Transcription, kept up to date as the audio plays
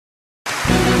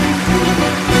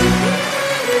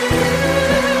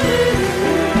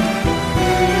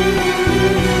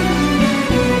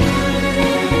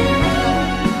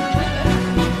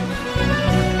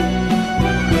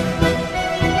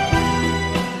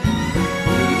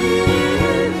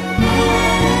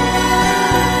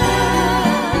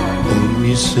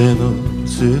店の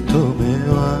勤め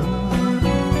は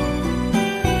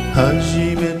初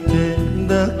めて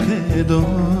だけど、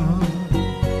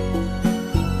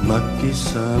マキ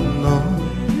さんの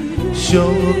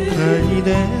紹介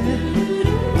で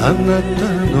あなた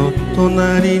の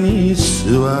隣に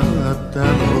座った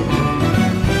の。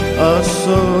遊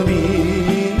び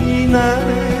慣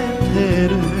れて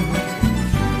る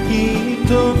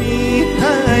人みた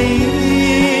い、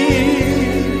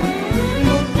ボ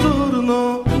トルの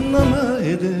名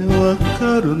前でわ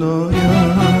かるのよ。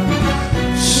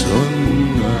そん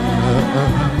な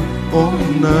女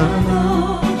の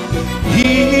独り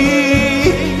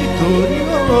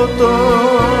言。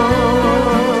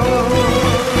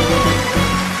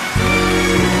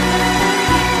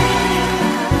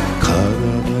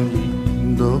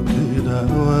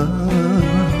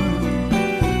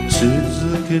続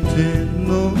けて飲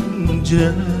んじゃ、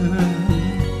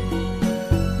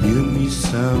由美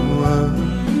さんは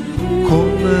来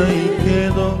ないけ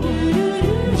ど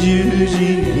10時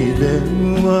に電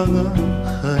話が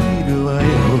入るわよ。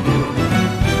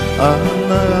あ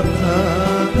なた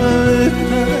歌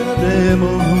でも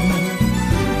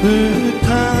歌っ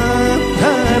た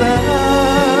ら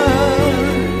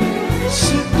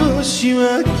少しは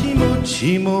気持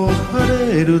ちも晴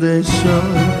れるでしょう。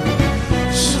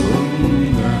そ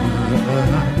んな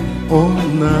女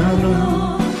の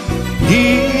独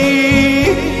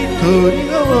り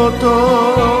言。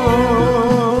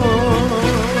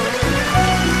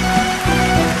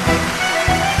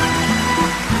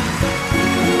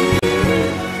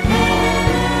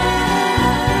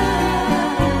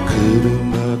車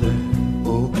で送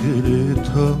ると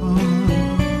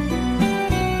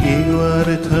言われ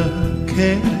たけ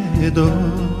れど、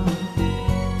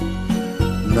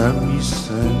ナミ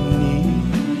さんに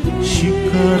叱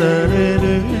られる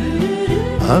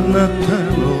あなた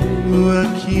の浮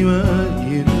気は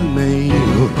夢よ。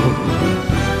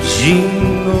真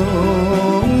の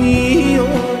匂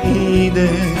いで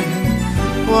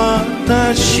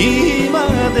私ま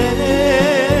で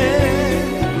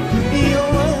酔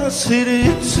わせる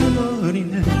つもり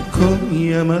ね。今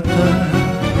夜また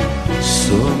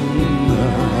そんな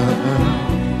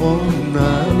女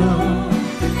の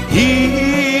独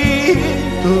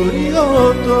り言。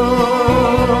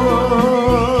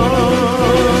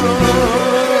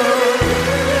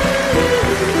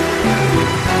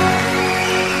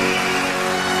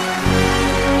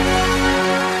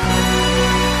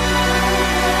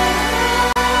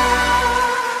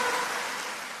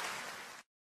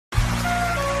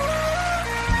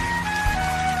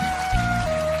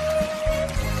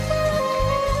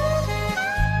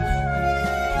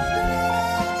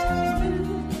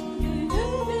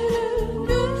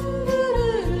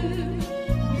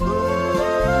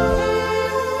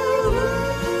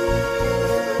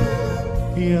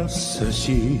優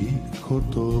しい言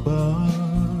葉、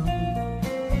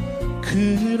暗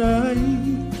い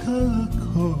過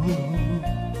去、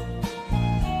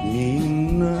みん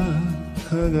な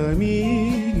鏡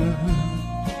が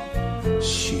し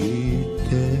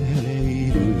てい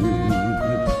る。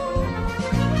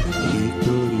一人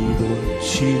ぼっち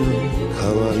の可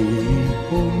愛い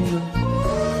女、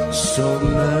そん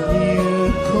な夕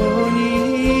子に、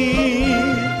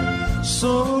そ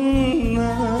んな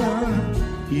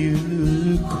夕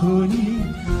子に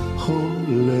惚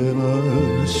れま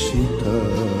した。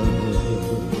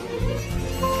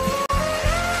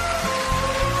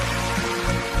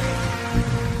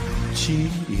小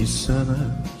さな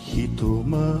一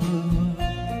間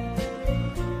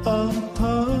アパ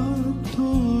ート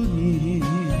に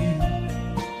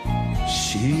白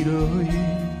い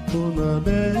土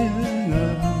鍋が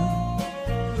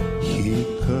光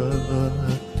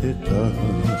ってた。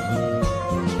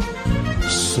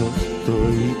そっと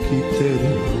生きてる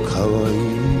可愛い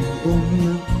女、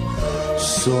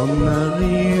そんな夕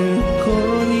子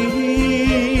に、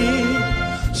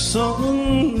そん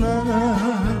な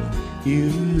夕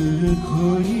子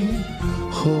に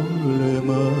惚れま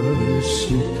し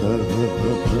た。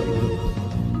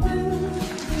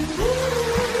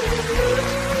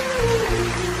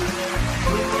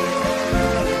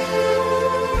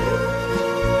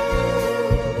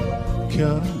キャ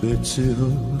ベツを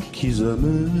刻む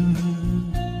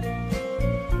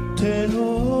手を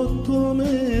止め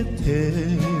て、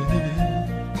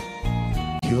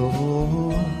今日は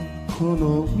この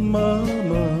ま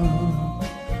ま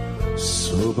そ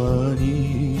ばに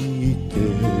いて、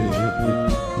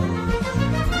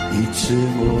いつ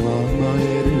も甘え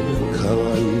る可愛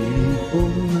い女、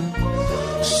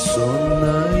そんな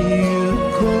夕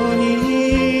子に、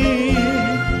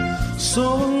そ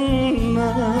んな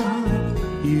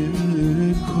夕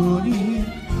子に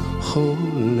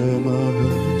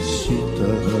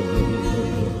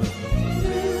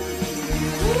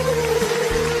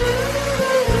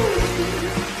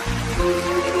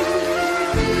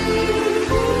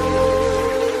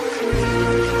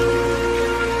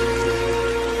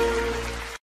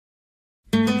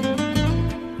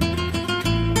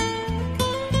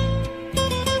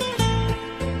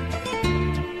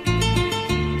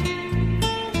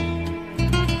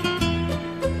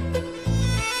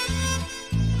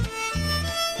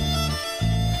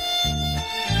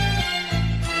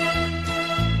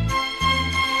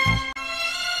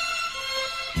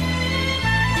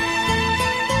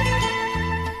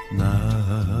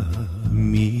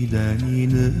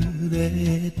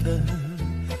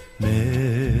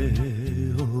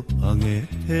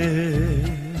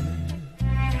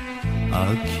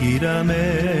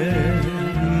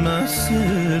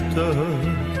と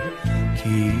君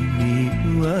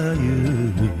は言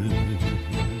う。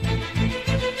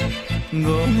ご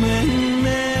めんね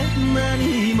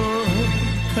何も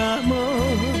かも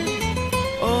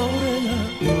俺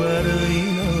が悪い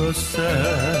のさ。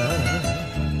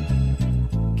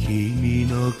君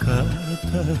の肩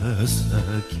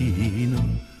先の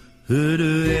震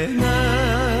えが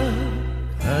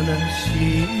悲し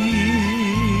い。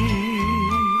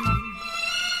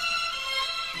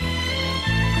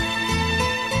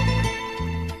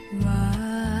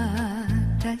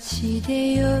私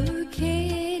でよ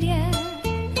けりゃ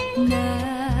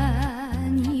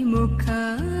何もか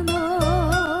も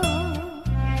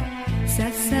捧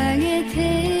げて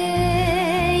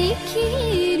生き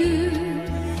る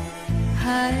は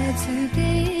ずで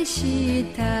し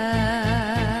た。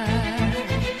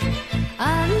あ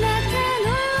なたの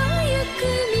行く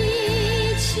道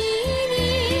に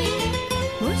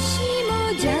もしも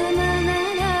邪魔な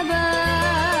らば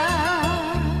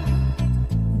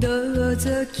どうぞ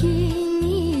気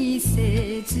に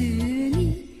せず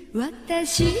に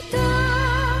私と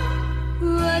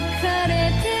別れ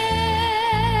て。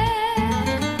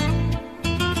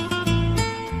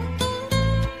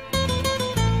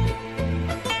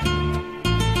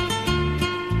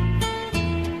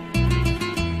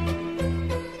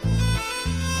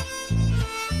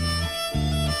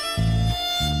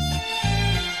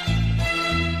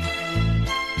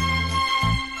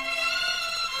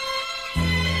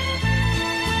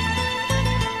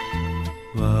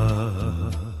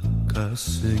若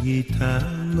すぎた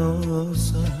の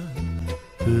さ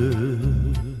二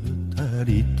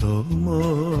人とも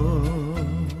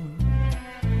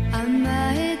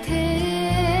甘えて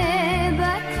ば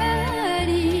か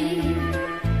り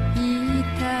い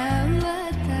た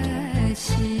私。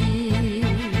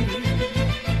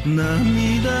涙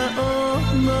を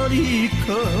乗り越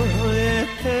え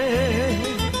て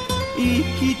生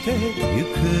きてゆ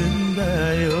くんだ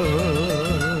よ。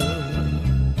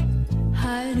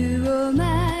春を待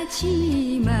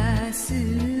ちます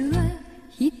わ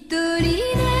一人で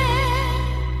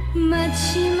待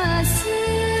ちます。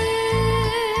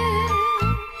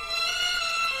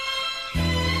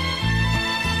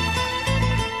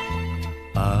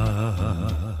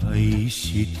愛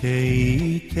して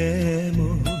いても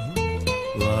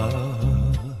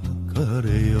別れ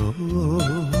よう。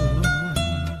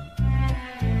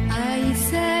愛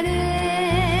され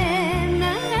な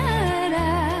がら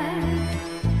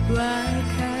別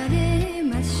れ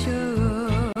ましょ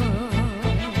う。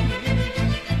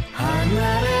離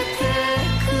れて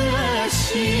暮らし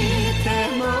て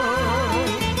も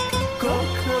心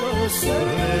それ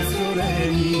ぞれ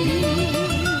に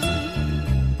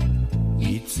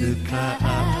いつか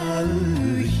会う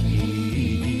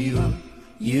日を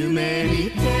夢見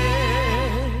て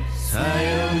さよ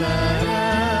なら。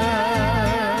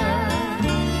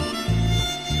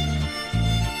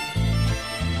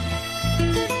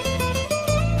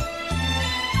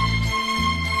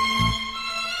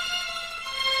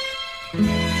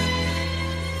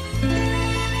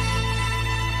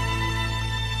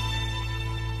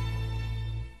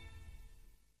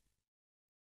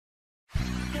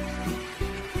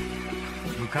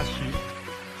昔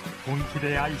本気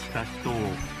で愛した人を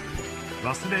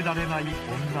忘れられない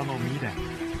女の未練。ヒ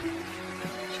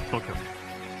ット曲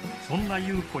「そんな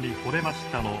優子に惚れまし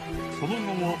た」のその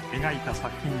後を描いた作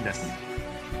品です。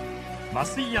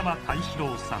増位山太志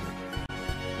郎さん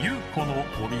「優子の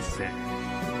お店」。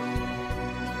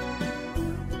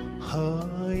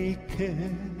背景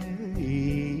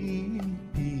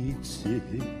いつ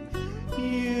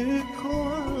優子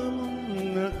の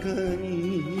中に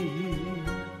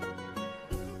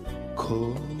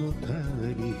この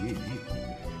谷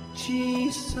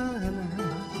小さな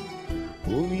お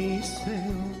店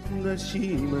を出し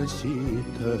まし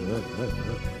た。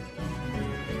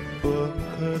別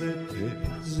れて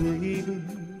ずいぶん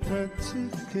経つ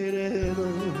けれど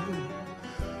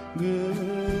偶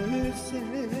然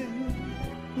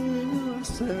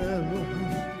噂を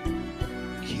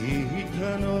聞いた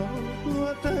の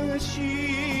私。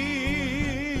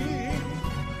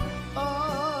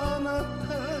あな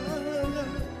たが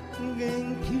元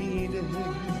気で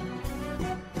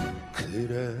暮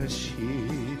らし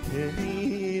てい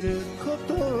るこ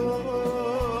と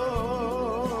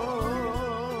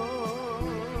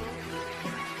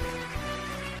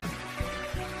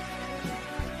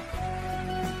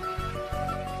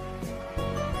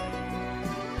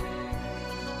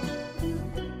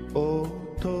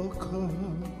男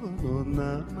の名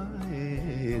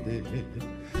前で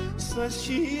差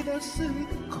し出す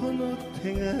この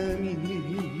手紙、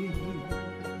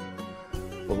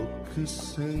送く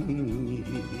せに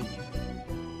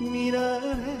見ら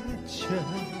れちゃ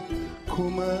困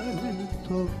る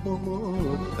と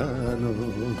思ったの。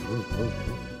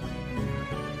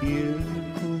言う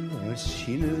のは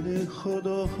死ぬほ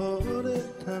ど惚れ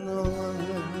たのは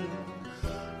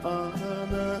あ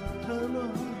なたの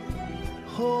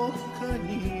他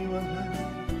には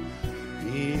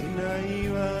いない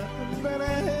わ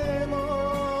誰も。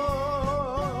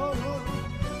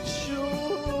昭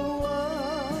和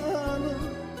の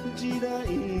時代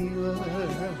は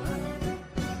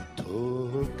遠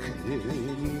く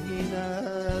にな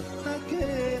ったけ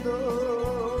ど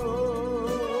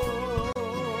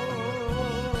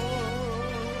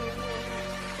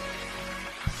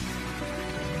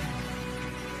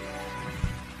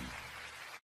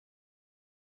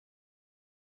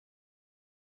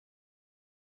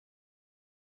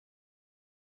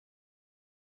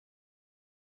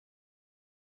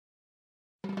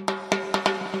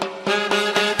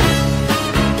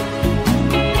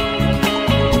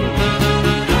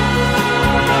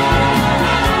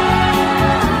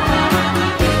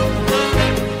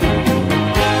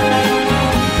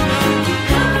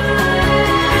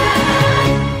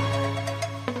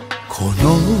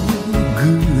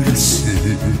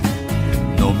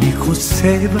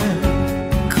せば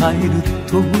帰る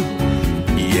と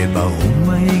言えばお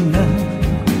前が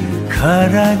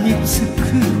殻につ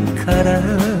くから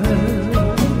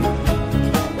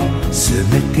詰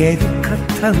めてる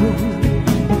肩を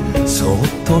そっ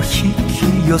と引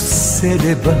き寄せ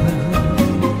れば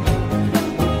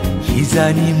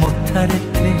膝にもたれて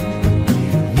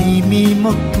耳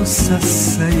元さ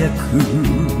さやく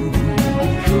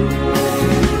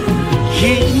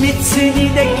秘密に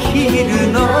でき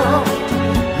るの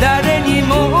誰に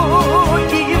も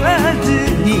言わず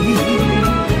に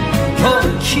と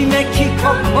きめき心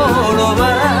は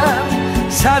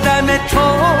定めと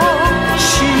信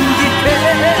じて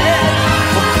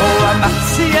ここは松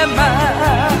山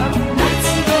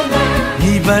二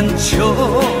番町の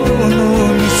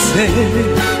店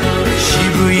渋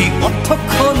い男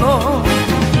の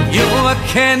夜明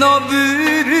けのブ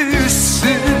ルース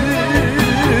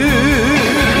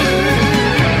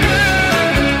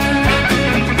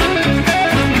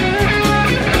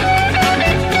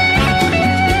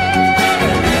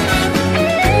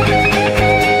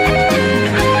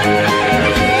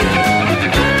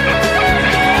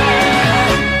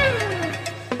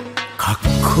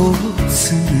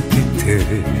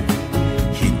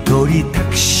一人タ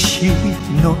クシ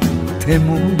ー乗って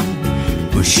も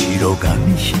後ろ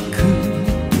髪引く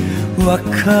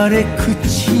別れ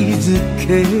口づ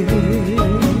け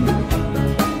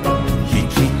引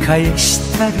き返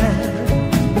したら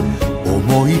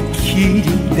思い切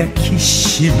り抱き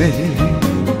しめ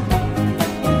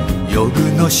夜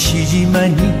のしじま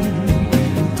に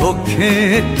溶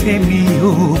けてみ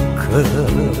ようか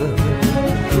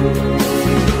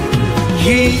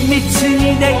秘密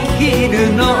にでき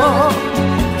るの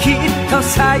きっと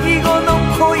最後の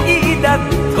恋だ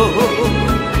と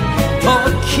と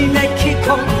きめき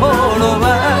心は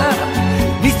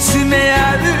見つめ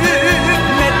合う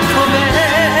目と目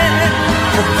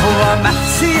ここは松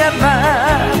山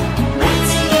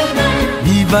二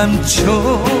番町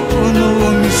の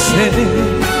店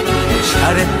洒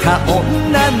落た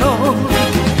女の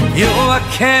夜明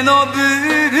けのブ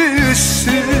ルース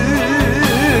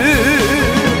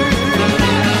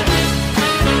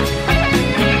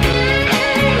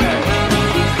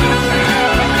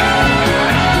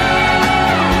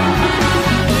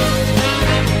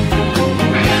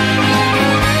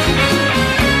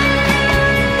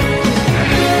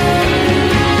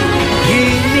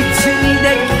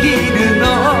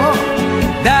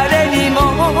誰にも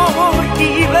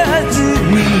言わず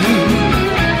に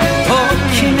と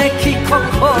きめき心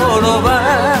は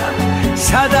定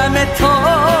めと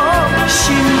信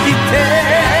じて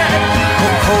こ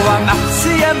こは松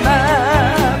山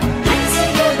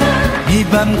二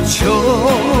番町の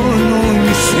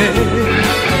店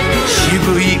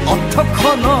渋い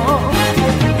男の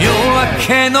夜明け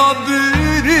のブ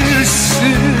ルース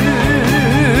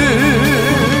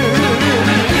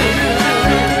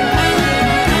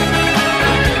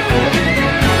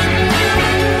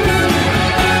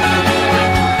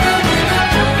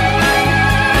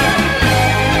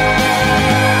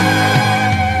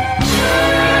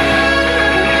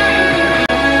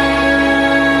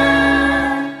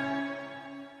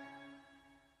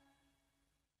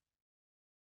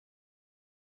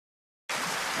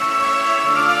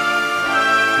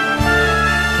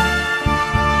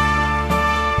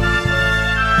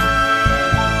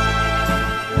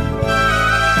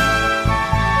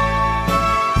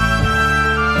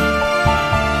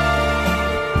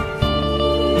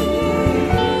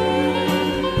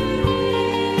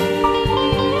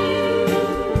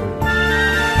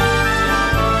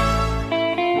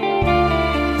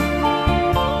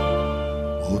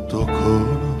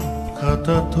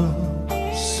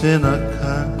背中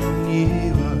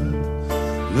には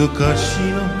昔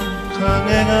の影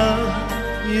が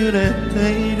揺れて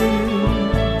いる。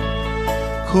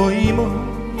恋も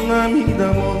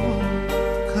涙も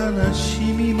悲し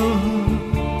みも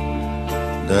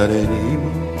誰にも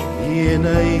言えな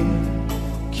い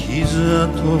傷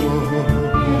跡も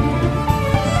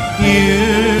ゆ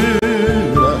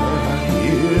らゆ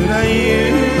らゆ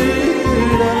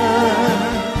ら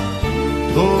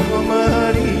遠回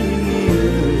りに揺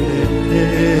れて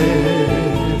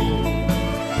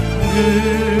グ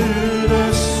ラ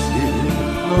ス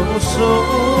の底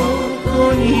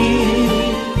に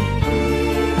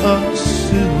明日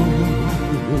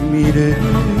を見れる。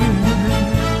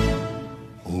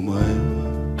お前は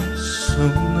そん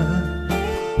な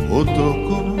男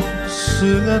の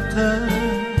姿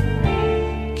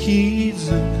気づ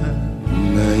か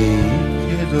ないけ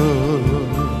ど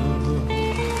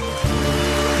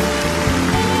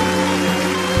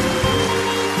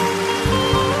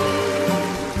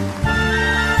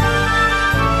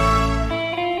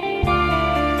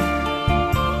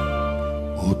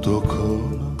男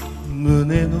の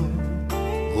胸の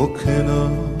奥の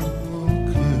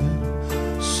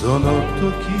奥その時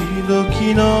々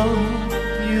の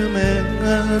夢が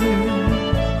ある。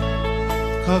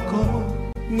過去も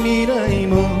未来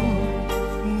も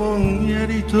ぼんや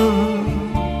りと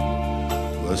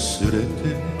忘れ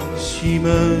てしま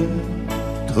う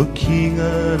時があ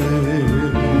る。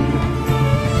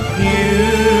ゆ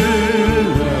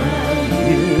らゆ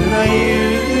らゆ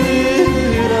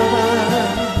ら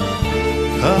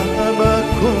タバ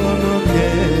コの煙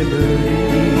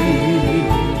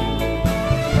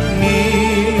見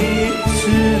つ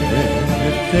め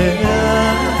て愛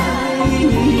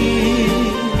に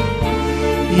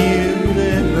揺れ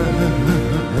な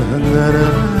がら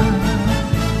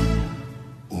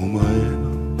お前の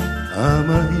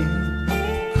甘い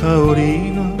香り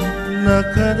の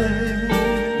中で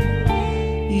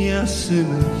休む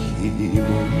日も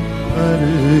ある。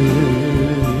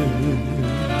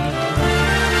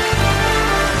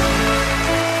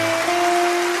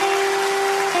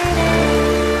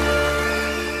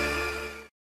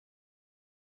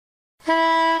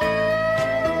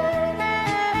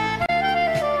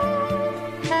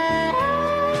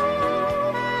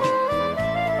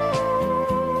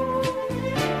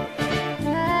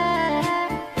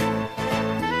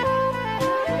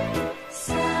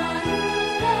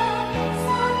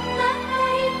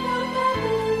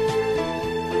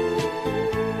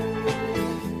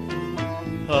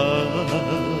あ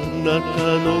なた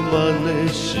の真似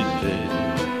して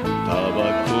タバ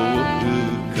コを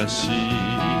ふかし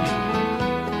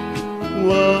わ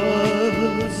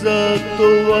ざと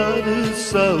悪さ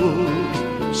を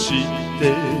して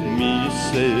み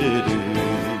せる。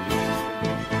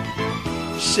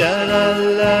シャラ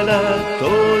ララと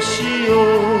しよ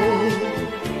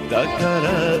うだから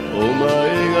お前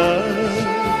が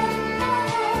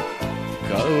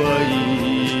可愛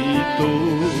いと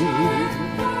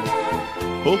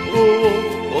頬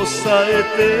を押さえ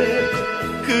て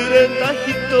くれた人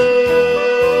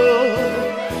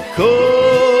こ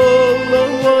の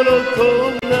頃来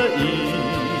ない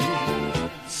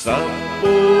札幌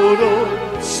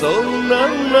そんな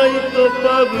ナイトパ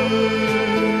ブ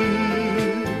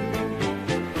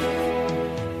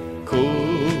濃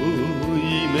い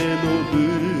めのブル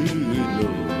ーの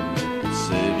背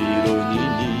広に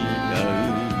似合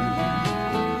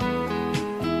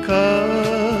うカ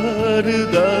ル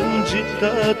ダン仕立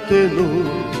ての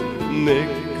ネ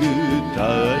クタ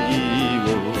イ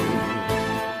を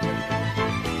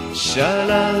シャ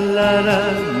ラララ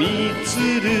みつ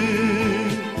る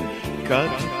買っ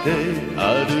てあ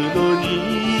るのに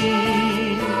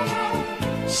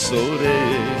それ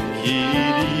きり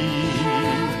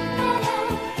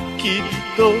きっ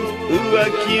と浮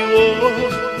気を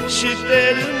して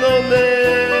るのね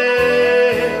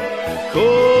こ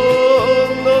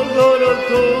の頃来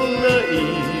ない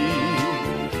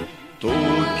東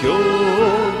京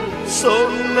そん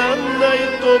なナイ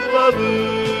トパブ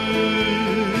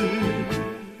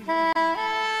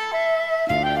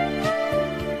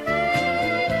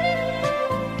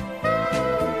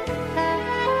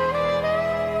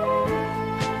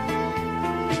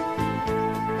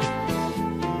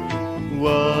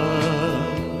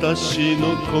私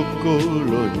の心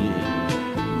に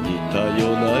似たよ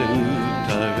うな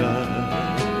歌が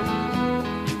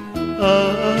あ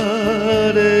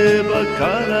ればカ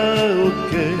ラオ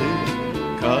ケ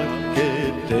かけ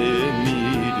てみ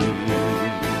る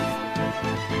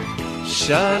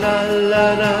シャララ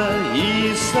ライ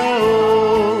サオ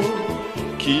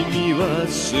君は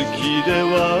好きで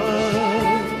は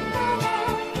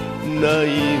ない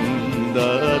んだ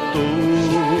と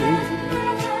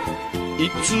い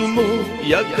つも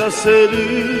焼かせる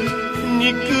憎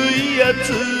いや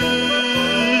つ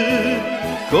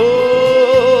こ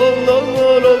の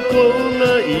頃来な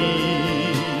い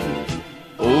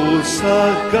大阪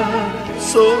そ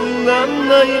んな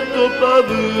ナイトパブ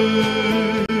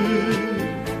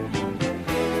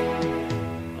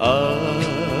あ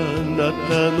な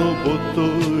たのボト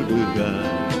ルが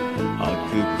開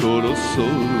く頃そっ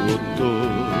と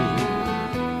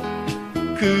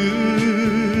車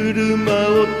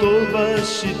を飛ば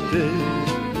して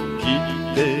来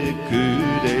てく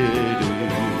れる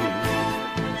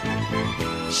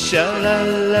シャラ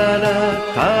ララ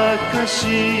たかし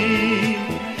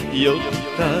酔っ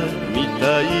たみ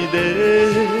たいで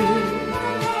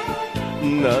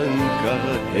なんか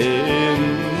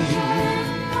変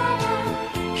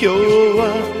今日は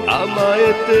甘え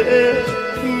て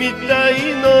みたい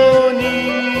のに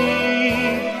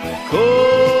こ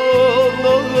の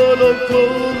頃来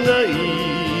ない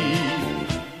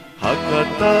博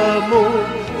多も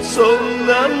そんな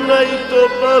ナイト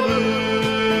パブ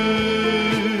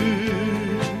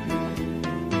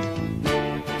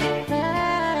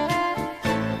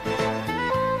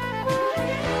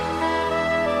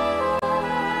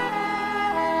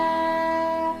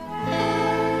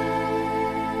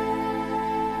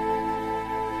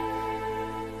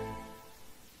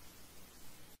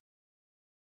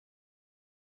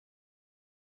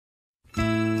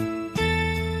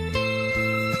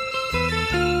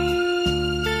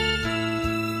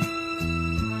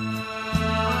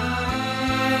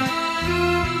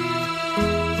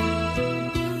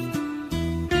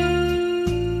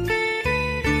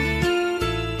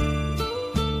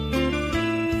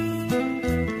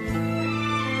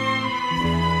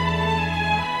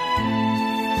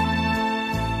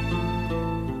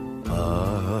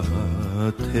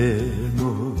て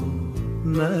も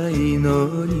ない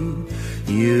のに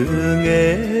湯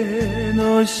気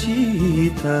の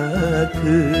支度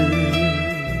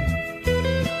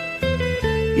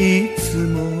いつ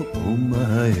もお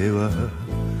前は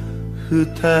二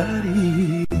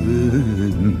人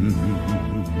分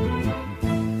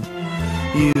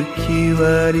雪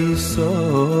割りそ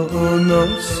うの好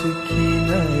き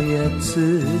なやつ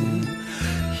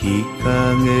日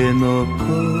陰の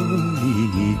恋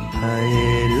に耐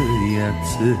えるやつ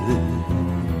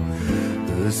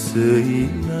薄い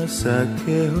情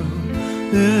けを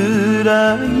恨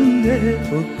んで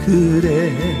おくれ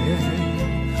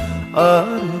あ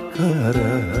れから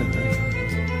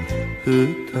二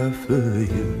冬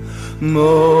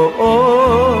もう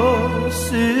過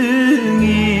ぎ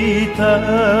た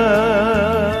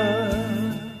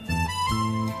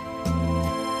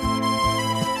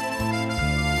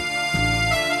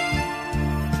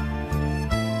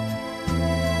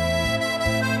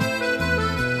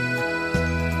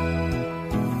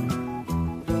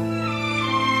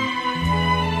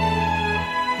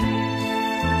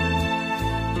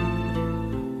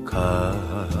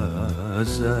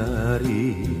飾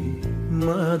り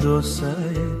窓さ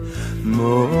え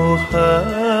もう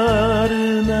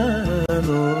春な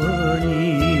のに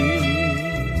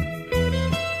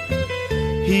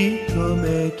一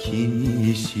目気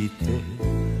にして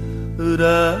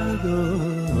裏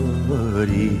通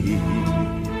り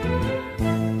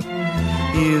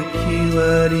雪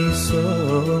割りそう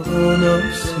の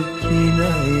好きな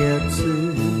やつ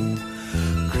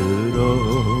苦労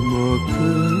も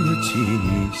口に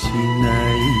しな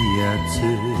いやつ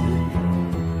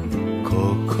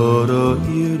心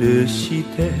許し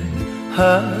て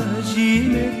初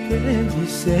めて見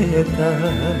せた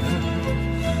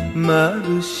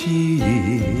眩しい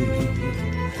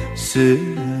素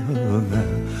顔が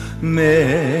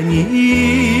目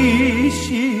にし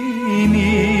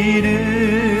み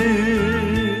る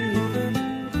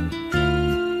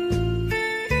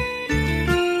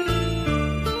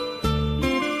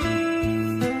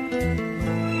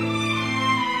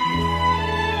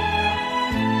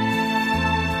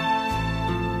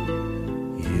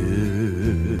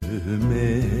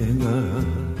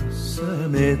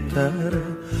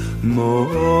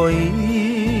もう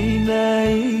いな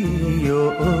いよ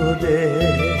うで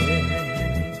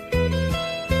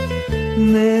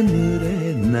眠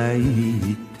れない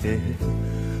って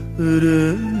う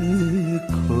る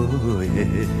声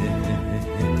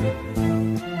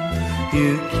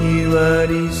雪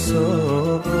割りそう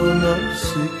の好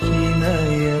きな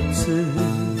やつ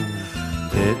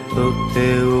手と手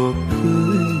を組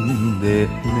んで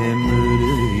眠る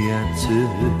やつ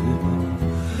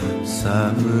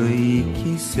寒い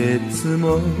季節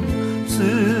も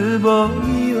つぼ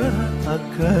みは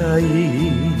赤い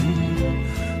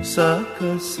咲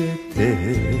かせて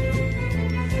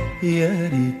や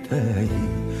りたい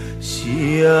幸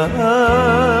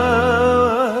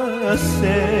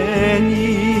せ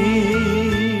に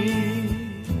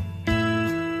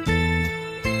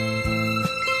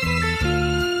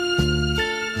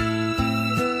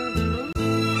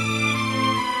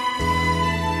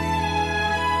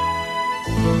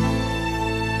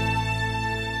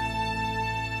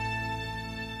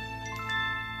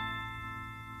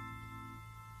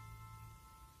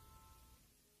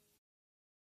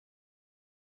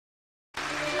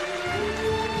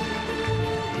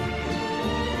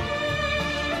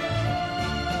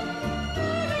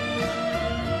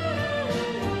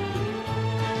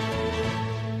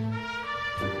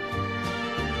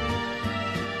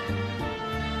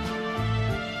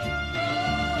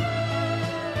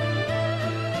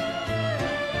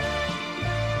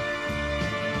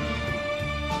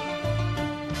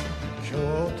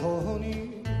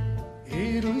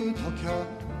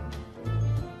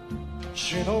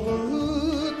忍と呼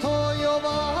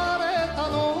ばれた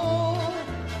の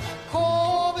神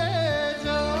戸じ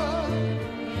ゃ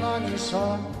何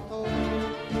さと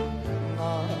名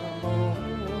乗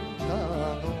った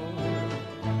の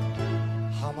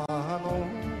浜の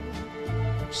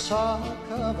酒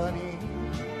場に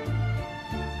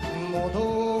戻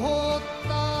っ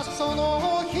たその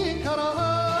日から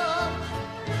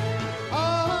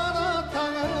あなた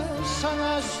が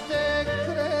探して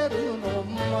くれるの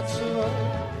待つ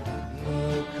わ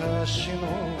昔の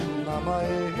名前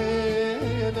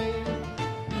で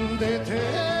出て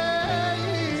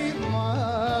い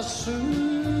ます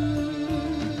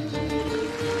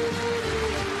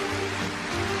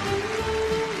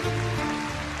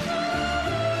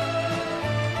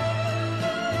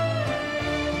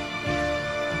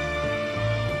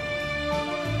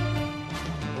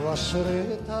忘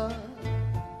れた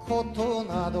こと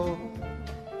など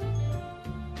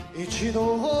一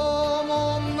度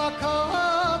もな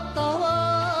かった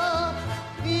わ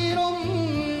いろ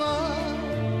んな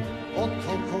男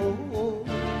を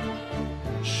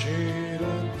知る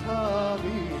たび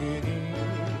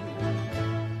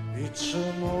にいつ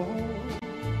も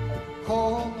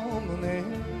この胸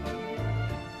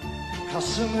か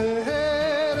すめ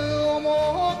る面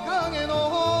影の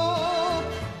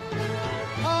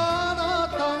あな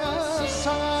たが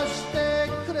探して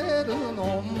くれる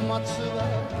の待つ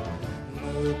わ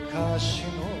昔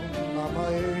の名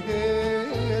前で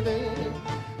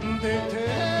出て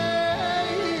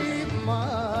い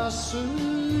ます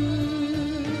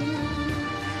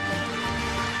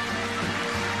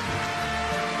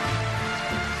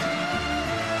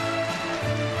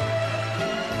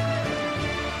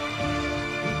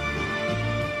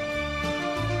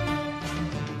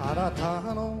あな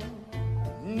たの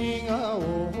似顔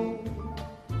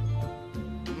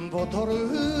ボトル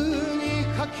に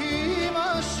書き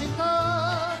ました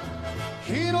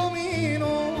ひろみ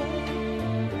の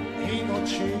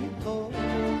命と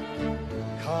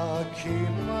書き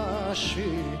まし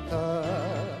た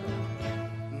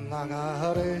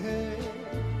流れ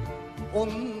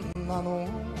女の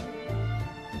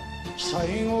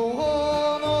最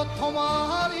後の止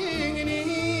まり木に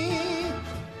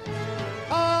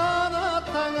あな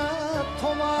たが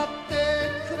止まって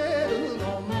くれる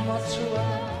の待つ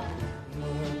わ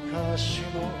昔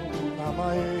の名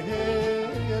前で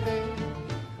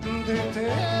出てい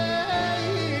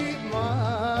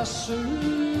ますど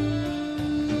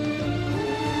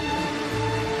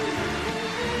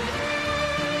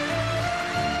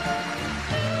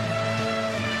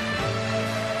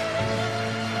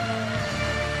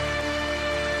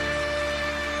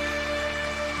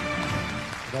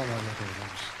うもありがとうござい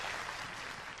ます。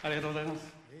ありがとうございま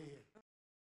す。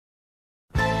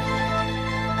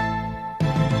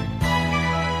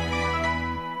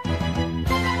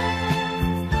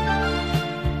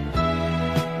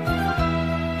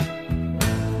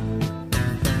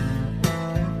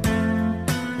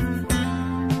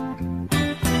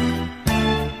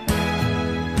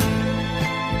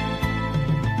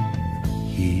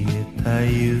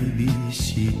指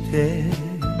して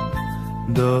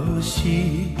どう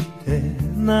して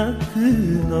泣く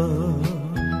の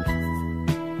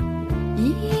い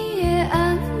いえ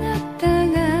あなた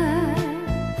が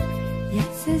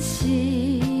優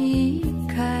しい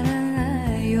か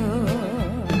らよ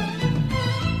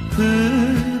吹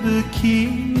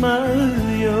雪舞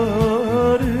う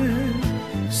夜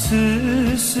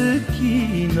すす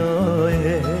きの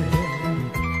絵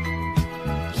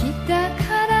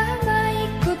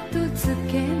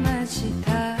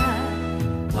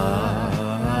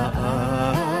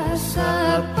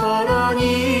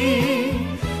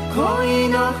恋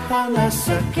の花情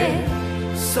け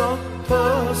そっ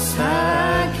と酒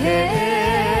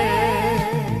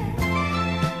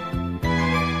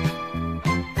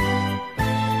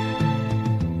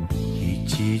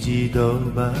一時土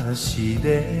橋で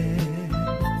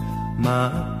待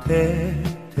って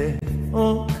て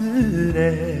おく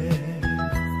れ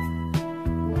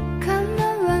構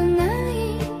わない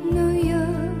のよ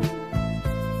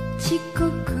遅刻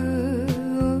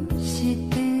をし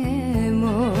て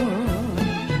も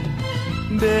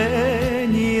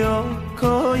紅を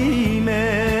濃い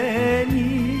め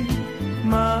にま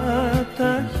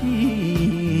た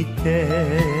引いて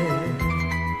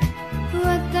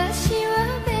私は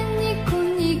紅子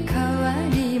に変わ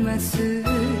ります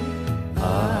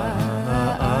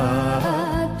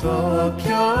東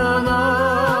京の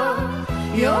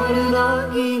夜の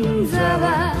銀座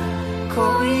は恋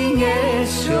化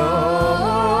粧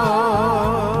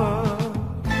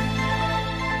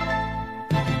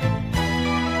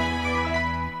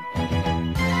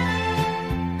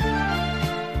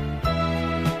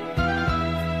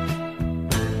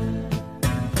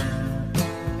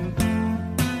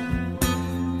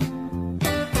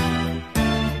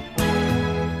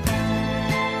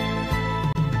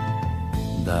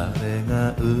誰が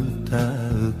歌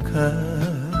うか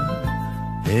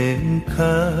演歌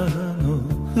の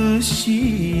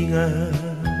節が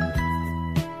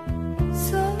そ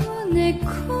うね今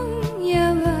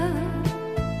夜は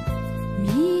身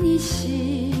に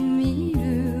しみる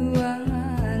わ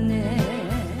ね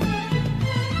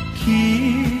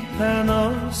北の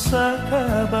酒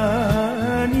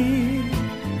場に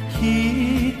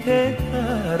来てか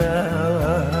ら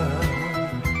は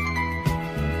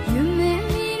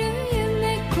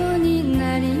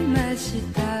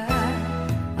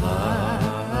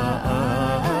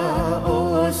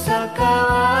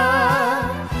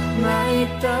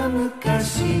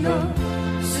昔の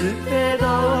捨てど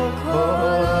こ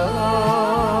ろ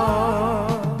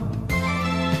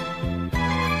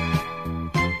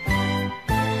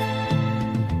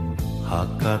博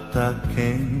多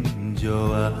県女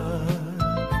は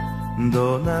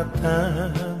どなた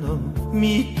の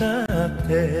見立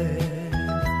て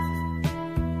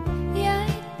焼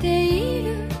いている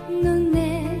のね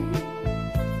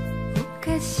お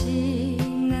かし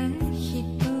な人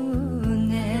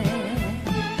ね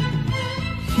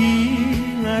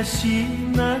東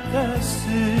中洲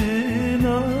の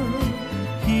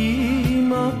日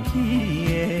も消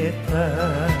えた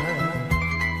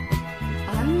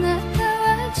あなたは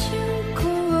純子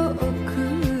を送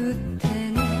って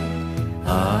ね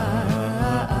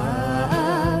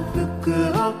福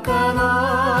岡の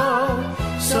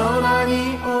空に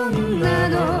女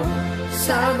の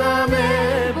定め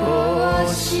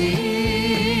星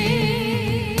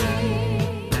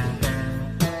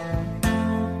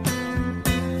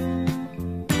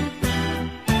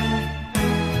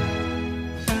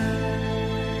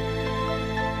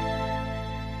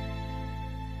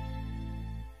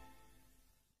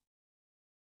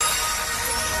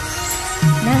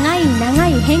長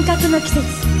い変革の季節、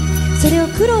それを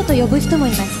苦労と呼ぶ人もい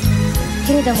ます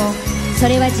けれども、そ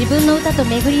れは自分の歌と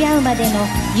巡り合うまでの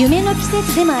夢の季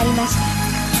節でもありました。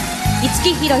五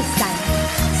木ひろしさん、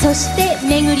そして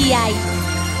巡り合い。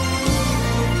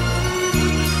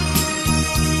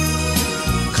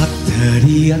語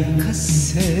り明か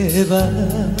せば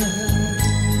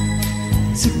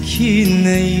尽き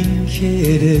ない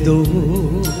けれど、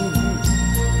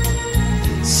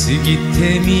過ぎ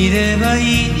てみれば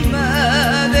今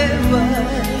では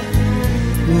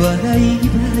笑い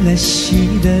話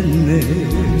だね。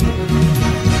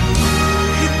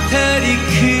二人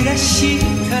暮らし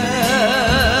た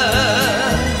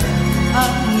あ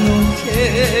の部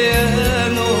屋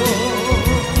の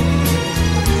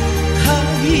鍵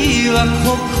は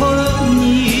心に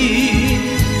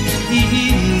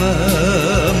今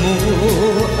も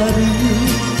ある。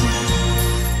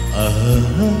あ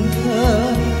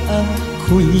あ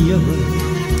今夜は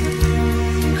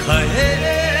返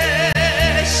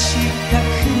したく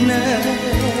ない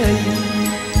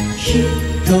一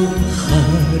春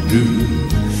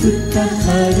二春、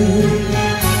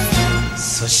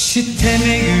そして巡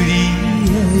り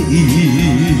合い。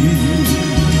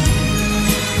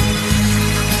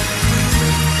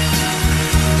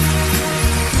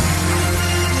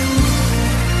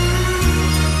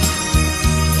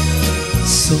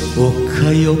そう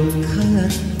かよかっ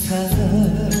た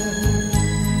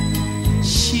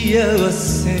幸せ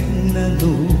なの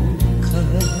か、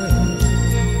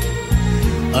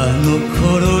あの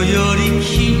頃より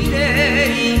綺麗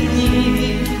に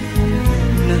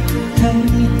なったみ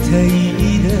たい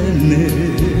だね。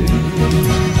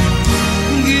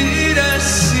グラス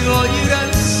を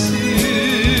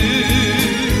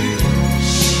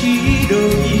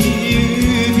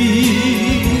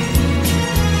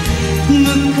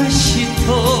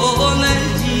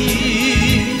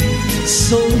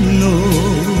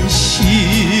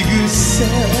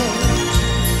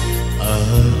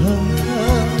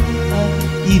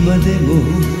今でも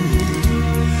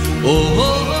覚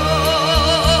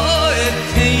え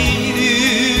ている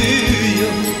よ。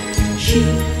ひ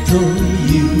と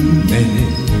夢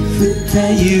二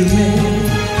夢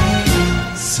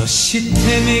そして巡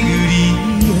り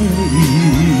合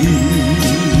い。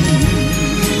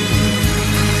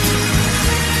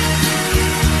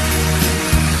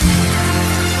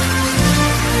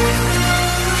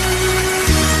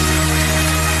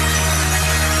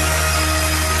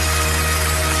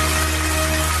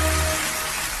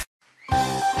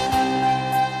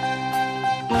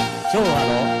昭和の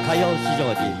歌謡史上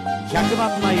に100万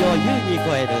枚を優に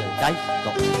超える大ヒッ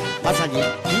ト、まさに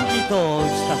金字塔を打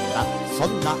ち立ったそん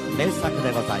な名作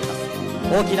でございます。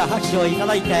大きな拍手をいた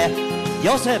だいて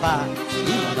よせばい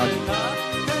いのに。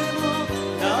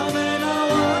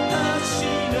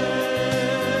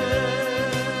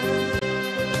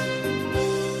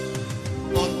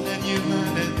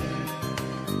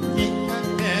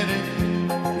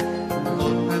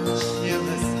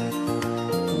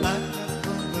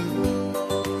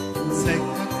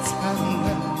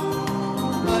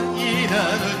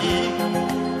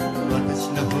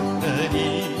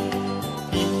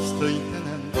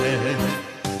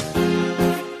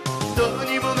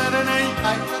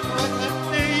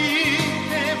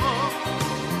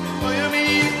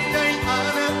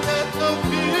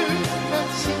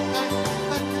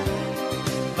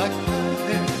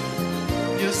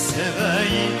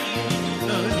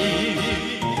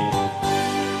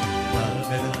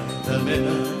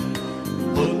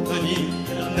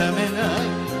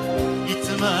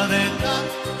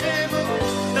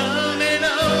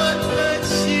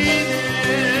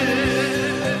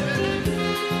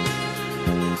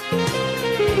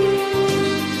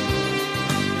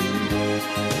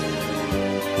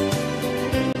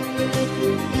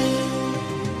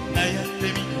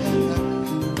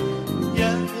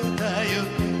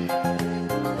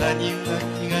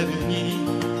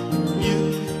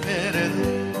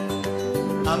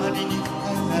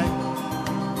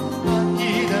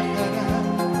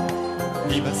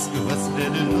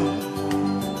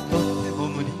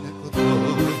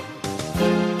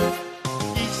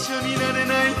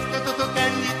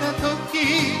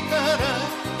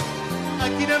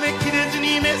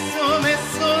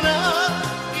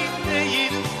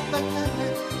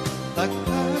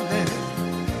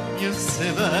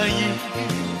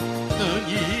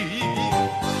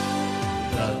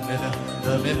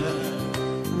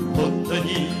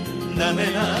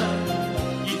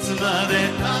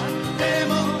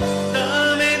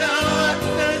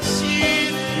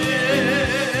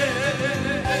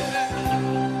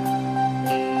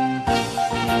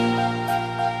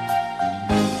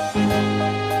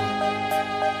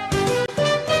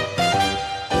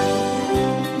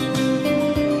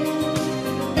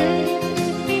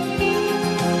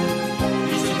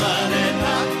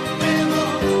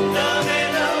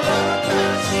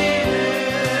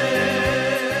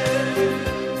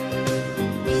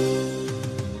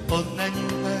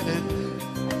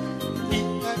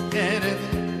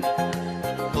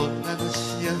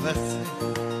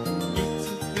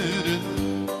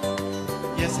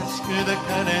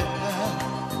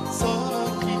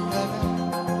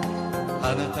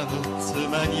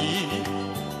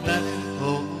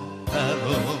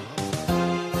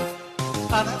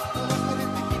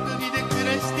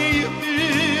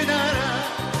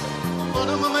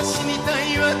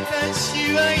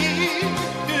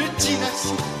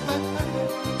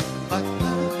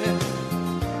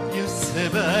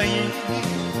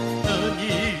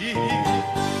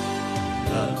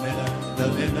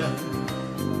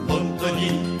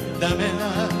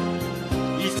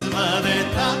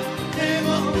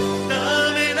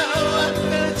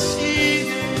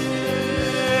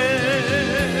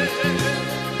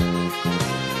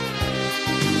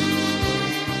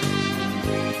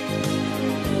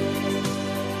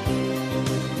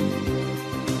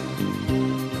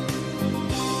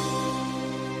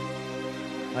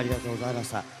ありがとうございまし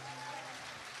た。あ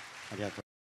りがとう。、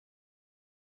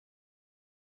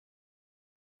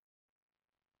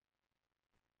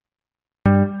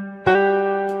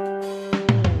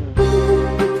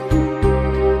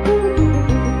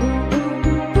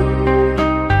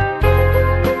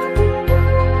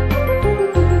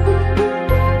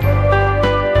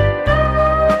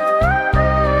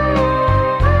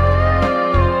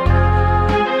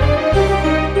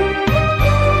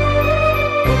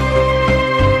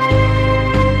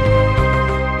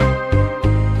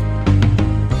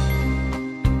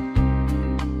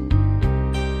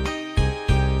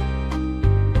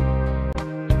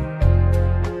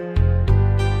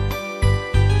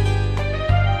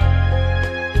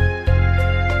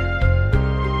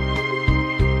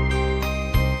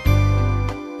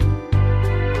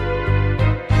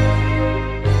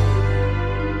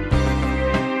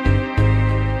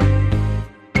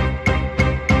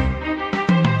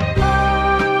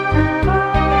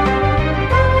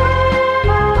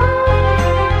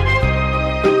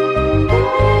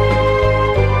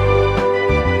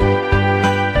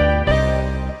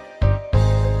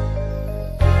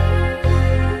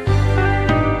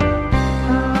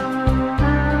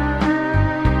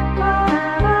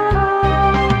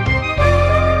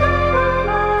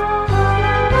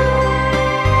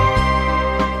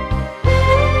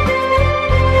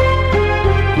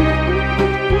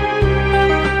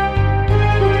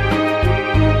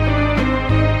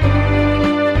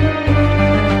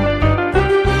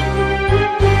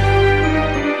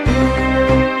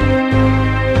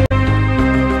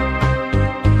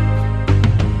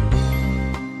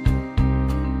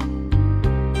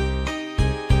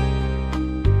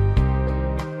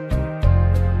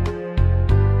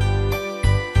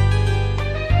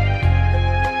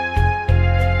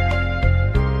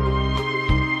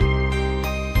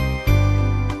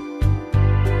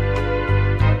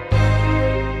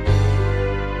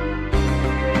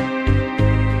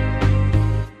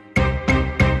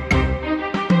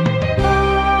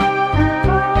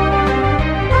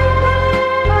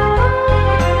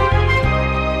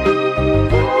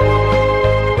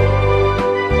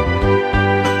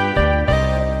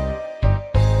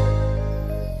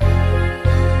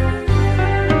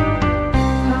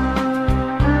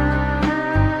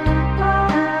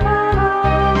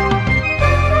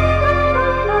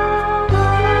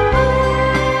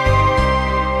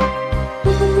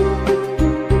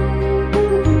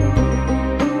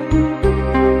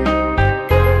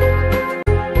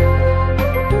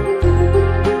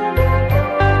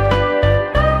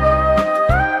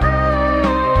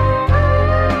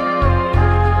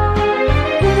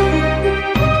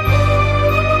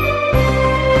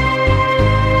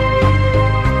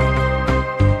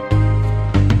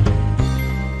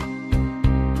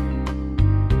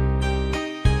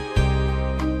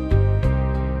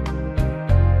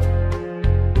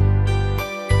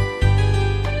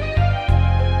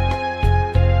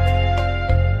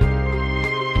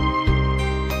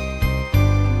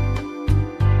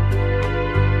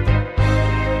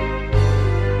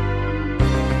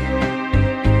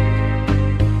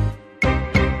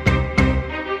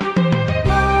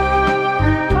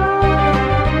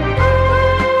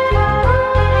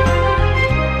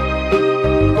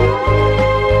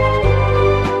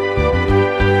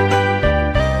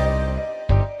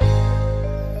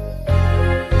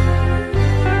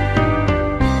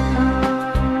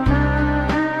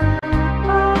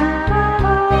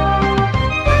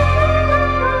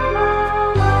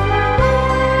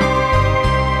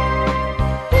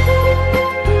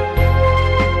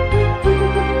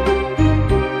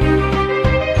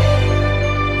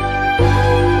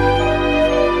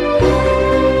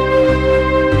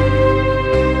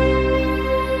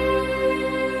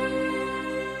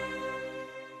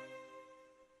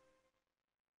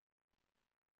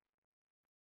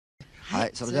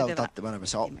それでは歌ってもらいま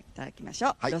しょう。いただきましょ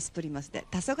う、はい、ロスプリモスで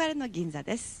「黄昏の銀座」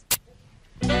です。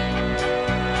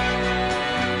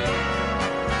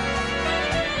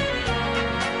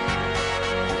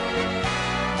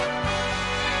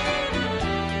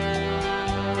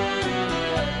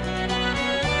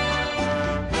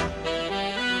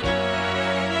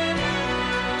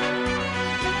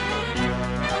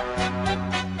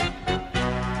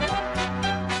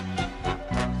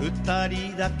二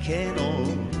人だけの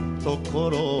とこ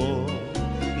ろ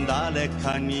誰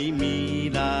かに見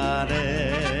ら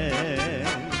れ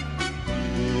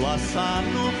噂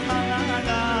の花が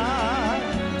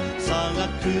咲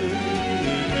く銀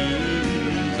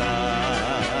座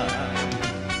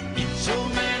一丁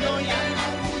目の柳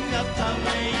がため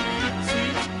息つい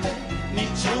て二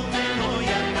丁目の柳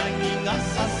がさ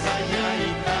さやい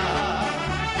た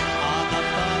あな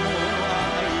たの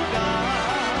愛が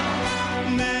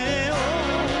目を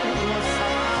覚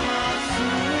ます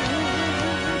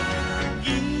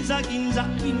銀座銀座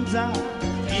銀座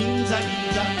銀座銀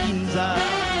座銀座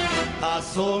黄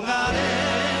昏の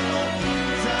銀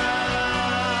座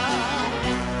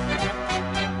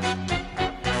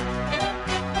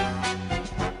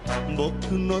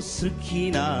僕の好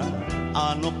きな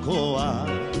あの子は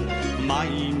毎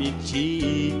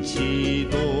日一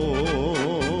度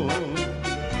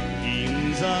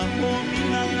銀座を見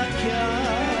なきゃ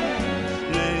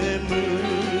眠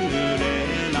れ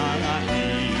ない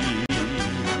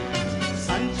三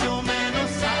丁目の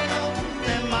サロンで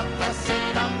待たせ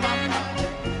たまま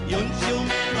四丁目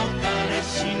の彼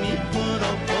氏にプロ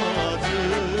ポーズ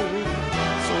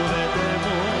それでも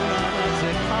なぜ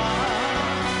か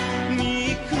憎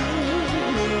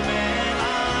めな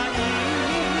い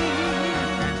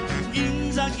銀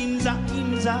座銀座銀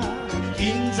座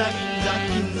銀座銀座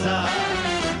銀座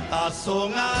黄昏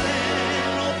の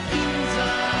銀座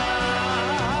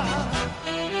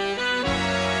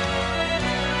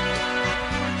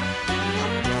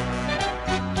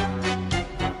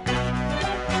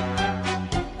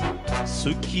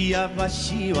すき家橋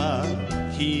は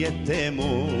冷えても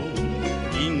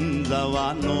銀座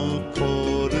は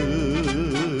残る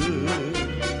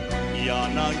柳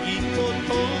と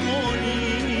ともに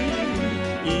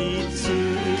いつ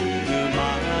ま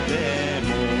でも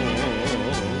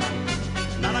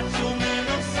7丁目の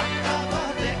酒場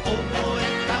で覚え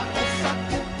たお酒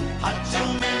8丁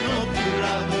目のクラ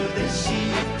ブで知っ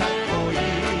た恋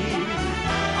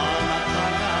あなた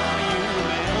が夢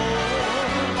を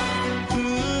く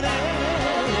れ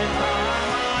た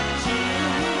街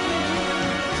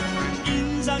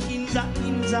銀座銀座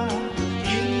銀座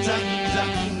銀座銀座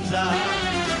銀座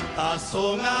黄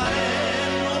昏の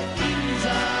銀座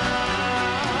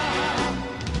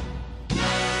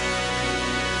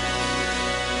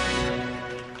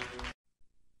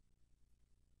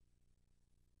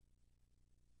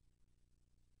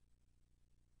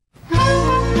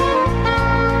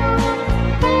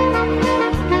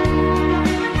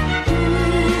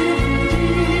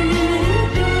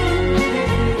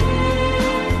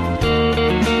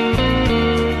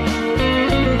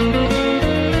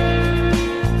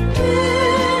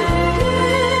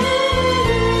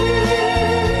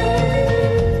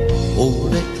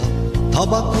タ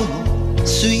バコの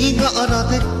吸い殻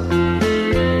で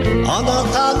あな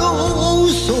たの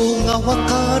嘘がわ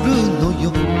かるの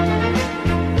よ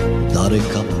誰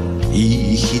か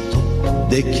いい人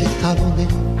できたのね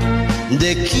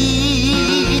で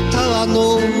きた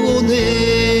のね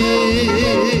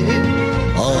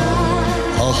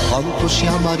半年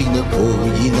余りの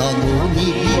恋なのに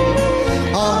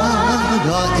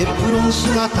エプロン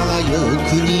姿がよ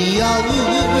く似合う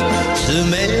爪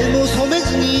も染め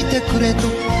ずにいてくれと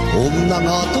女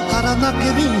が後から泣け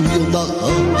るよな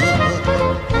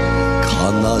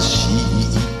悲し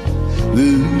い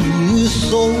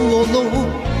嘘の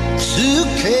つ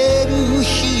ける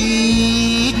人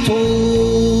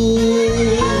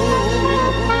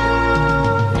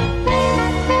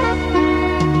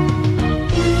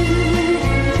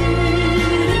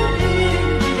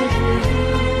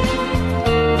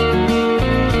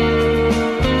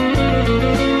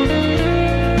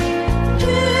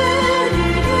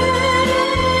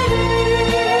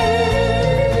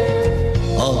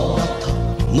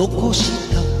残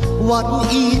した悪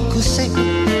い癖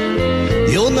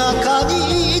夜中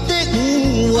に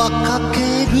電話かけ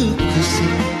る癖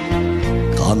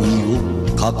髪を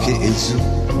かけず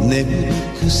眠る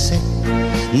癖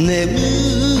眠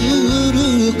る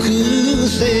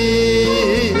癖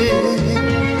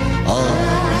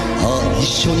一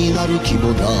緒になる気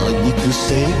もないく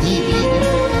せに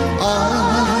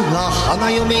花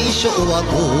嫁衣装は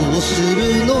どうす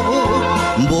るの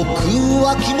僕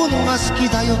は着物が好き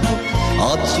だよと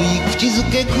熱い口づ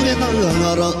けくれな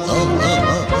がら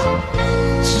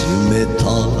冷た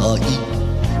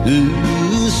い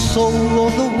嘘の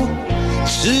つ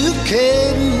け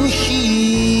る人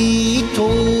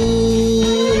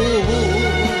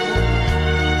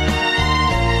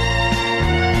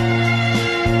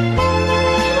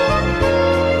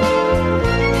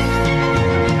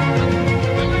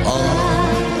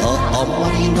あま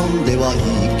り飲んではい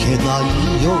けな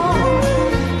いよ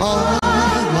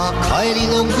帰り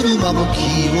の車も気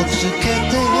をつけ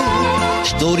て一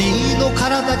人の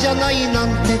体じゃないなん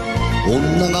て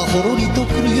女がほろりと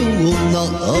くるような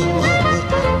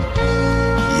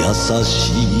優し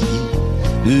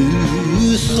い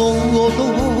嘘の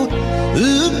う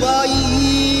まい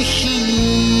人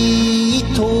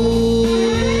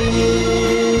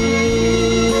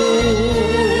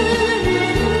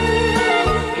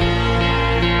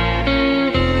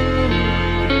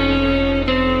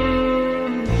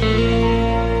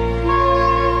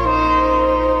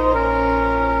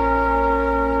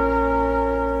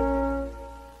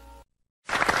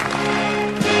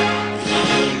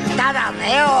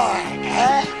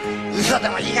嘘で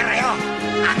もいいからよ、あ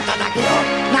んただけよ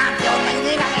なんて女い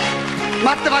ねえかね。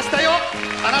待ってましたよ、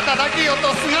あなただけよ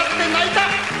とすがって泣いた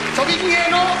ちょびひげ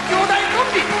の兄弟コ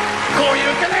ンビ。こういう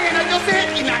けなげな女性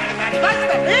いなくなりまし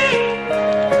たね。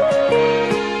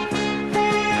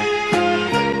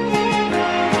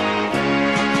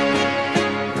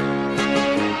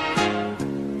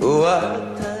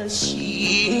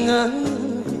私が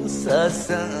捧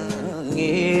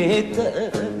げた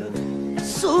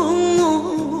その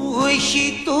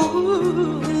人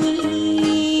に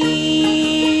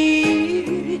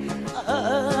あ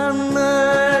な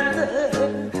た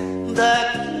だ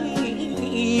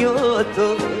けよと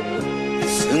す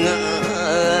が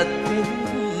って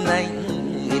泣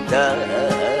いた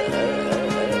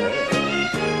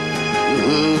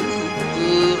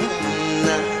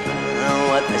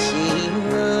私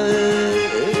がい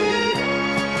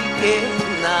け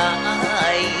な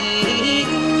い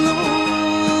の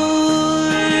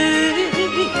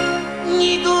二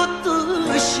度と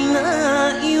しな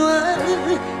いわ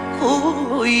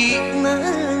恋な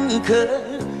んか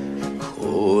こ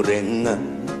れが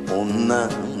女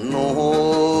の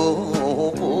道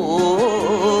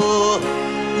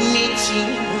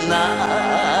な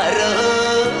ら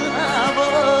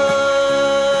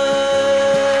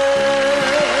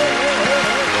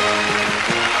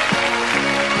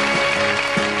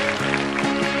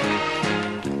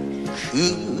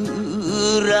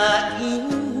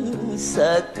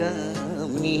坂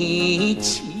道一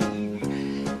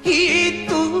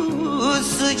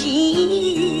筋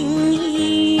に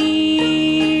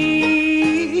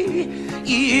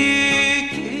行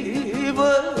けば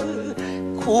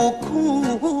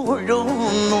心の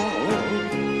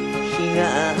火が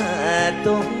灯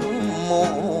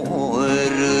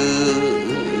る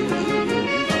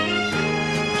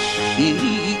き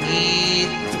っ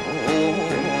と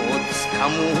つか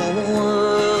む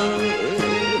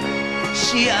幸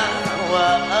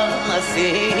せ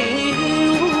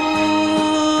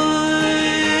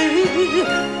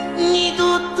二度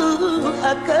と明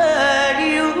かり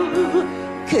を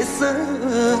消さ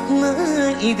な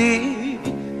いで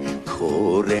こ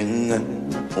れが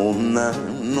女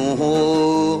の道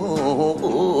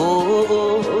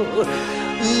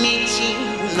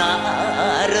な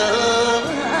ら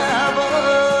ば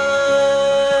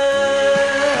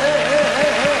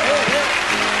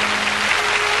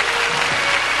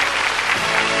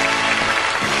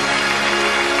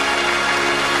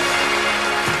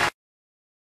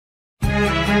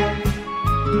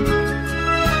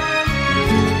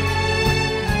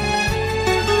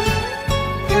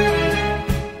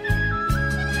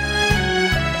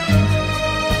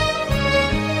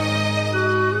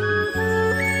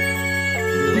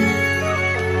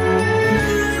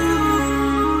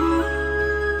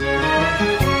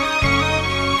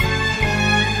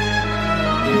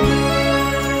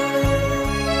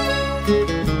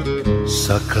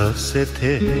咲かせ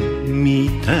てみ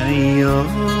たいよ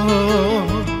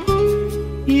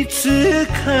いつ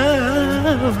か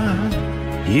は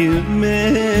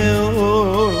夢を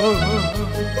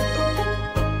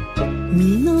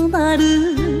実なる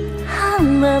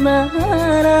花な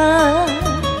ら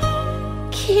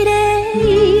綺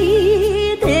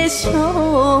麗でしょ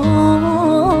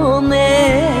うね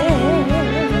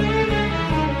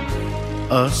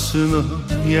明日の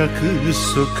約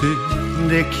束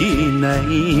できない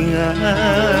が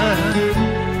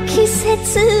季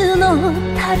節の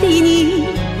旅に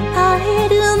会え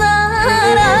るな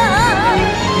ら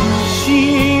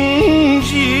信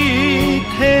じ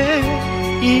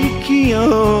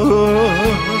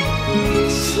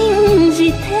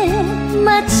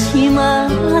しま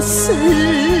す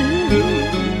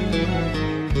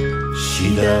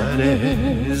しだ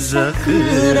れ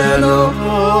桜の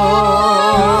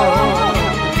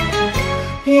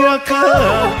屋形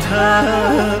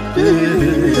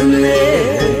船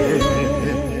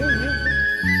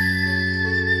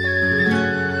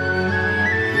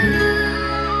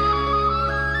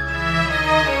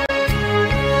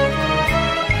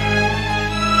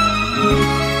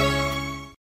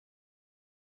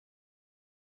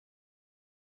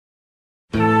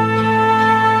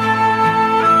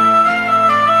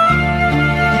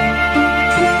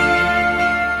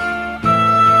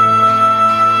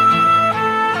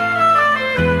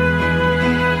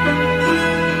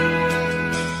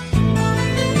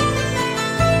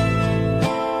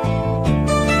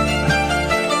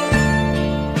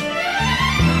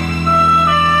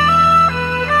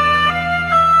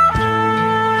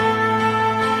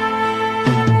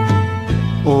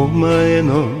お前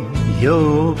の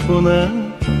ような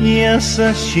優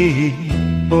しい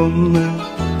女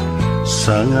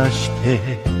探して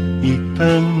い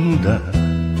たんだ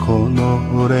この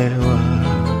俺は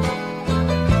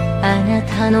あな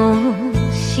たの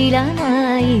知ら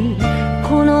ない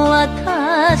この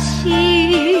私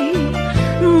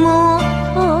もっ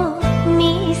と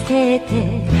見せ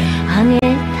てあげ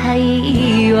た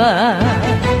いわ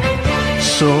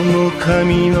その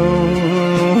髪の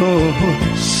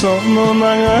その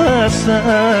長さ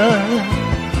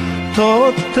と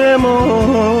って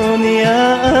も似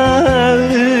合う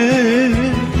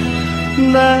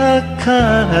だか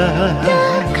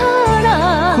ら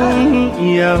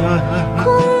今夜は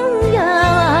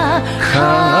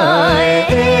返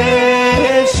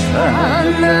さ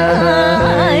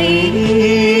ない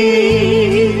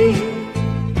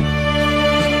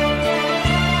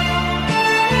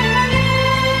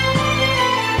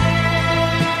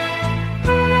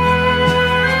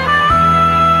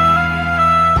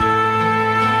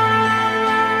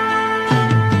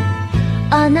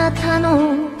あなた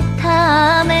の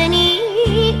ために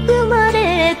生ま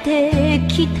れて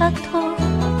きたと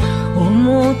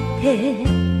思って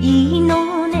いい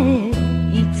のね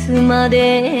いつま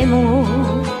でも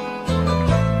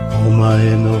お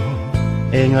前の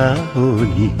笑顔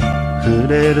に触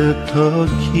れると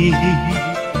き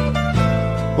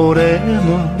俺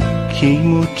の気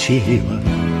持ちは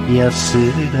安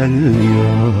らぐよ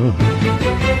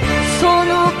そ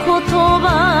の言葉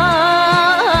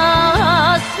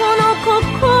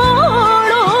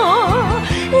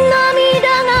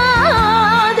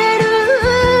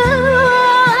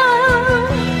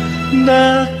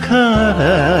だから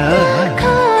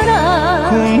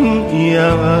今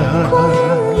夜は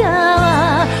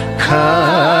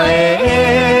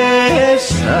返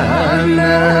さ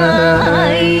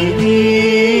ない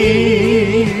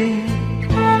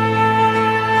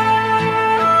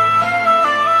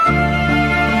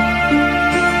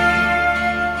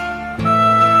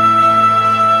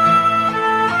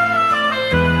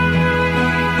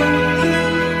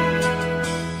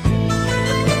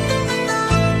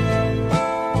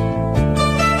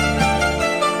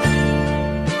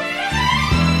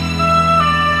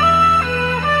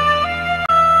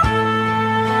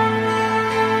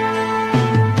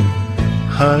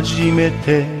初め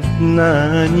て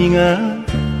何が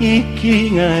生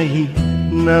きがい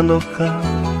なのか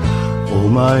お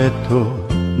前と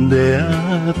出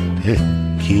会って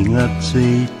気がつ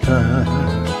いた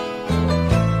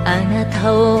あな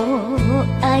たを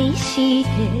愛し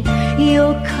て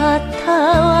よかった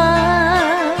わ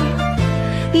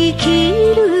生き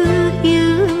る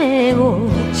夢を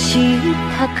知っ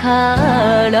たか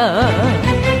ら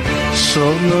そ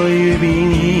の指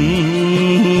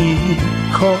に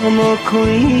この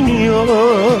恋を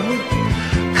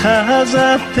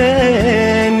飾って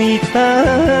み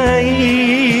たい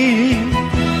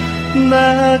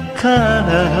だか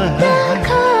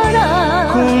ら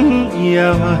今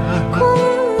夜は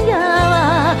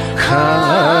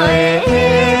返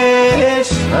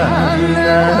さ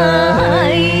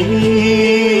ない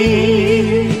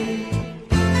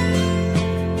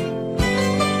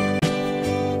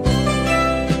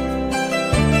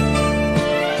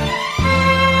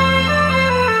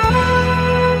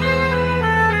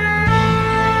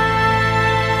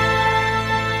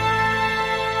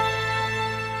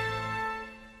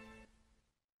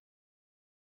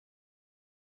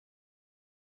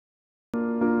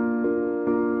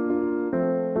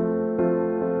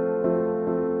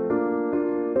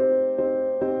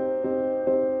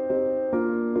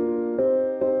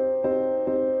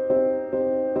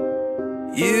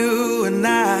You and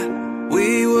I,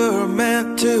 we were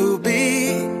meant to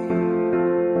be.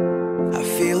 I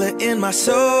feel it in my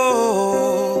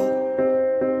soul,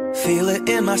 feel it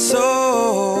in my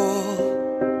soul.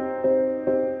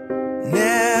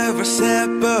 Never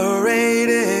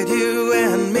separated you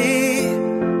and me,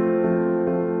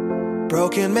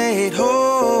 broken made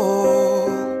whole,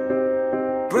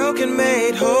 broken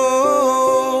made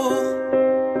whole.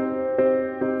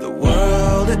 The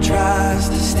world that tries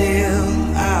to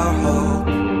steal our hope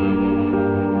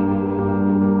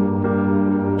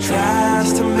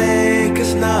tries to make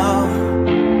us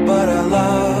numb, but our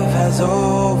love has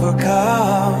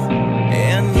overcome.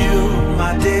 And you,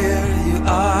 my dear, you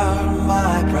are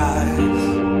my prize.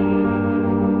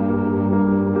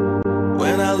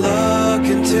 When I look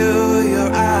into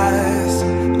your eyes,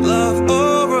 love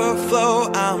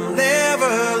overflow, I'm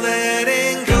never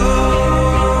letting go.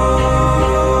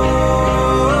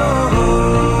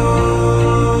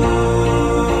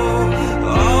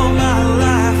 All my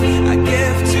life I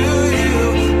give to you,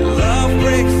 love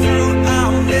breakthrough,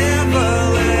 I'm never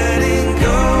letting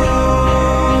go.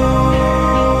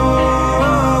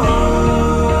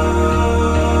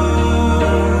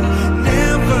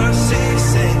 Never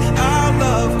ceasing, our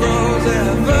love grows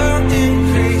ever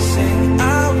increasing, I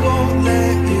won't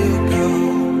let you go.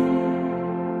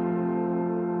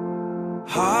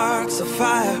 Hearts of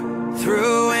fire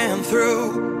through and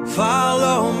through,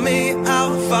 follow me,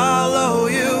 I'll follow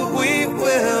you, we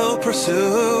will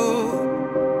pursue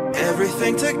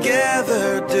everything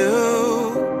together, do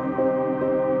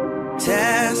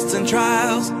tests and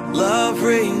trials, love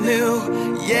renew.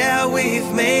 Yeah,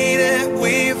 we've made it,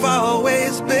 we've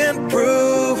always been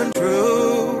proven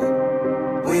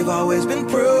true, we've always been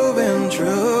proven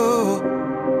true.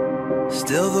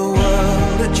 Still the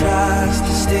world that tries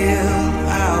to steal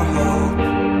our hope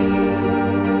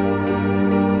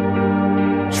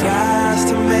tries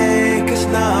to make us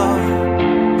numb,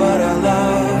 but our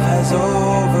love has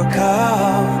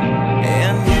overcome.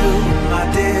 And you, my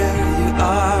dear, you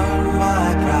are my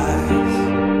prize.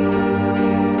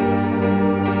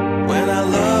 When I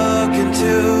look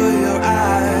into your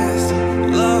eyes,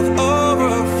 love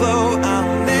overflow, I'm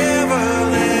never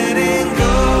letting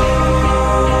go.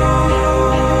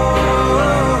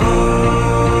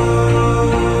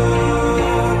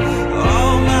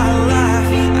 All my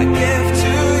life I give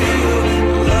to you,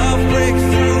 love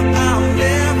breakthrough, I'm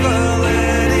never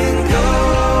letting go.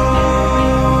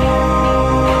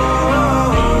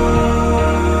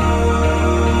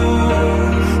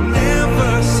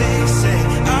 Never ceasing,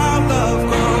 our love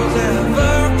grows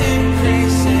ever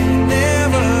increasing,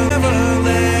 never, never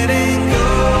letting go.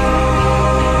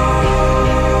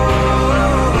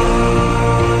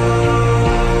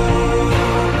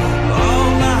 All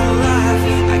my life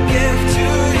I give to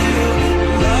you,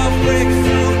 love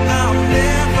breakthrough, I'm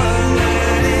never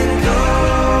letting go.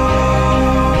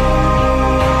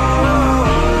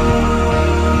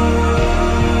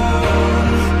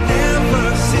 Never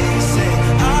ceasing,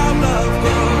 our love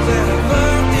grows ever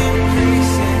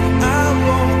increasing, I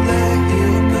won't let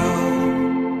you go.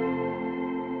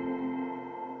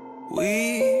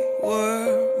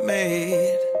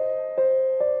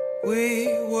 We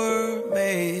were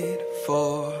made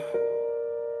for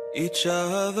each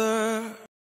other.